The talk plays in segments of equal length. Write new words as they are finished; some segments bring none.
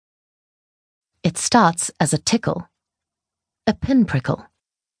It starts as a tickle, a pinprickle,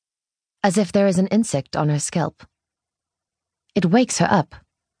 as if there is an insect on her scalp. It wakes her up.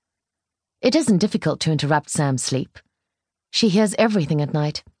 It isn't difficult to interrupt Sam's sleep. She hears everything at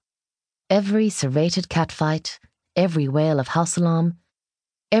night. Every serrated catfight, every wail of house alarm,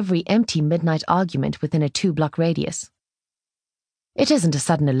 every empty midnight argument within a 2-block radius. It isn't a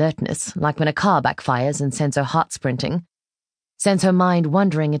sudden alertness, like when a car backfires and sends her heart sprinting, sends her mind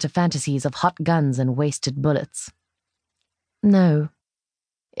wandering into fantasies of hot guns and wasted bullets. No,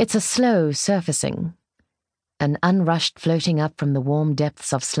 it's a slow surfacing, an unrushed floating up from the warm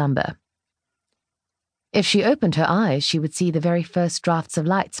depths of slumber. If she opened her eyes, she would see the very first drafts of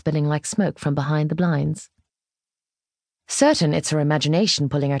light spilling like smoke from behind the blinds. Certain it's her imagination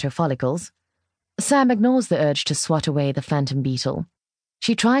pulling at her follicles, Sam ignores the urge to swat away the phantom beetle.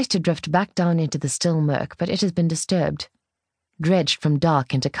 She tries to drift back down into the still murk, but it has been disturbed, dredged from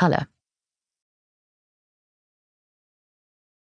dark into color.